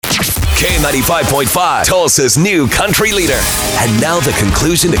K95.5, Tulsa's new country leader. And now the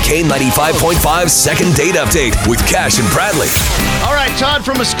conclusion to K95.5's second date update with Cash and Bradley. All right, Todd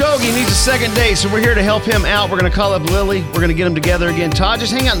from Muskogee needs a second date, so we're here to help him out. We're going to call up Lily. We're going to get them together again. Todd,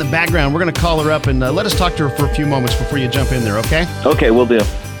 just hang out in the background. We're going to call her up and let us talk to her for a few moments before you jump in there, okay? Okay, we'll do.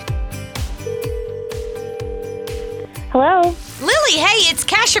 Hello. Lily, hey, it's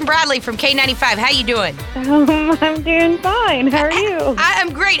Cash and Bradley from K95. How you doing? I'm doing fine. How are you?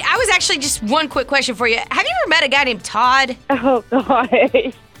 I'm great. I was actually just one quick question for you. Have you ever met a guy named Todd? Oh, God.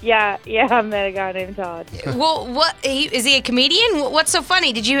 Yeah, I met a guy named Todd. Well, is he a comedian? What's so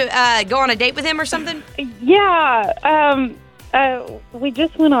funny? Did you go on a date with him or something? Yeah. We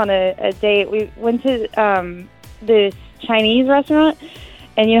just went on a date. We went to this Chinese restaurant,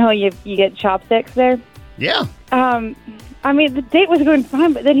 and you know how you get chopsticks there? Yeah. I mean, the date was going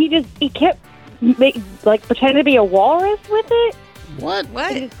fine, but then he kept pretending to be a walrus with it. What?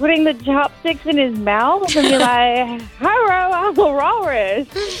 And just putting the chopsticks in his mouth and be like, "Hello, I'm a walrus."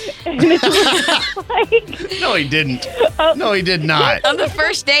 And it was like, No, he didn't. No, he did not. On the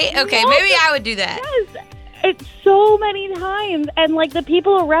first date? Okay, maybe I would do that. yes, it's so many times, and like the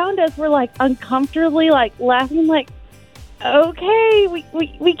people around us were like uncomfortably like laughing, like, "Okay, we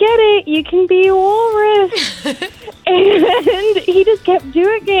get it. You can be a walrus." And he just kept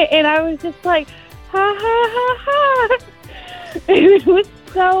doing it, and I was just like, "Ha ha ha ha." It was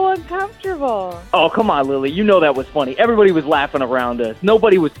so uncomfortable. Oh, come on, Lily. You know that was funny. Everybody was laughing around us.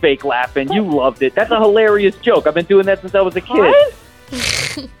 Nobody was fake laughing. You loved it. That's a hilarious joke. I've been doing that since I was a kid.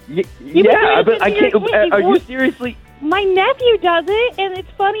 What? Yeah, but I can't. Are you seriously? My nephew does it, and it's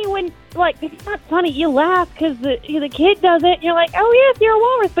funny when, like, it's not funny. You laugh because the kid does it. And you're like, "Oh yes, you're a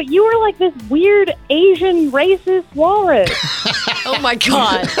walrus," but you were like this weird Asian racist walrus. Oh my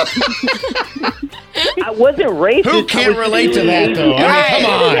God. I wasn't racist. Who can't relate to that, though? Right.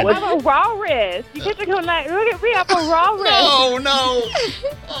 Come on. I'm a walrus. You kids are going like, "Look at me, I'm a walrus." Oh,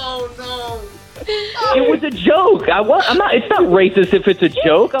 no. Oh, no. It was a joke. I'm not. It's not racist if it's a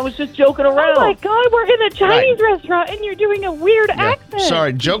joke. I was just joking around. Oh my God, we're in a Chinese restaurant and you're doing a weird accent.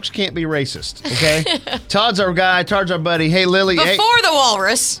 Sorry, jokes can't be racist, okay? Todd's our guy. Todd's our buddy. Hey, Lily. Before Hey. the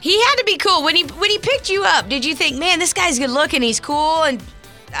walrus, he had to be cool. When he picked you up, did you think, man, this guy's good looking, he's cool? And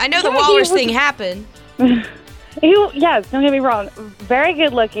I know the Yeah, he walrus was- thing happened. Yes, don't get me wrong. Very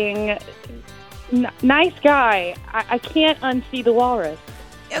good looking, nice guy. I can't unsee the walrus.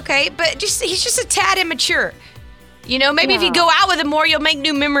 Okay, but he's just a tad immature. You know, maybe if you Yeah. go out with him more, you'll make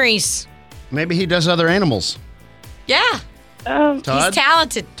new memories. Maybe he does other animals. Yeah, Todd? he's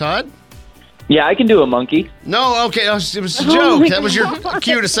talented. Todd? Yeah, I can do a monkey. No, okay. It was a Oh joke. my That was your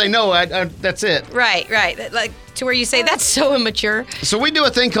cue to say no. That's it. Right. Like to where you say that's so immature. So we do a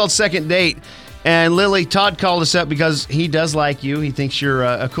thing called second date. And Lily, Todd called us up because he does like you. He thinks you're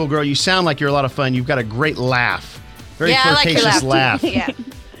a cool girl. You sound like you're a lot of fun. You've got a great laugh. Very Yeah, I like your flirtatious laugh. Yeah.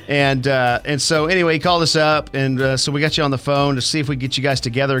 And so anyway, he called us up, and so we got you on the phone to see if we get you guys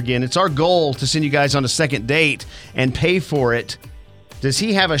together again. It's our goal to send you guys on a second date and pay for it. Does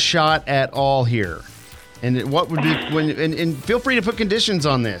he have a shot at all here? And what would be and feel free to put conditions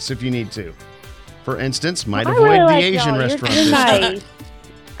on this if you need to. For instance, might I avoid really the like Asian y'all. restaurant. You're this time. nice.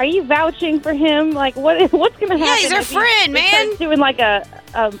 Are you vouching for him? Like, what's going to happen? Yeah, he's our if he friend, man. starts doing like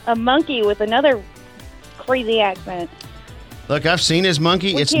a monkey with another crazy accent. Look, I've seen his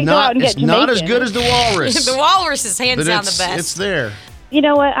monkey. We It's can't go out not. and It's get not as Jamaican. good as the walrus. The walrus is hands but down the it's best. there. You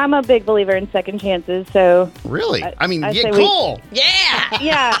know what? I'm a big believer in second chances, so Really? I mean, I yeah, say we- cool. Yeah.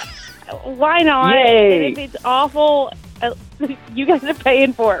 yeah, why not? Yay. And if it's awful, you guys are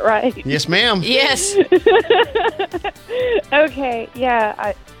paying for it, right? Yes, ma'am. Yes. Okay,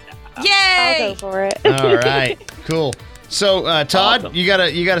 yeah, I'll Yay. go for it. All right, cool. So, Todd, Awesome. you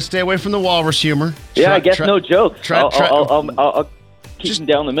gotta stay away from the walrus humor. Yeah, I guess no joke. try- I'll keep Just- him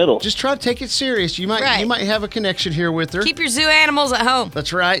down the middle. Just try to take it serious. You might Right. have a connection here with her. Keep your zoo animals at home.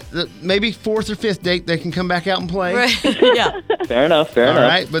 That's right. Maybe fourth or fifth date they can come back out and play. Right. Yeah. Fair enough. All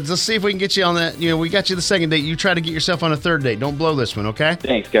right, but let's see if we can get you on that. You know, we got you the second date. You try to get yourself on a third date. Don't blow this one, okay?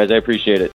 Thanks, guys. I appreciate it.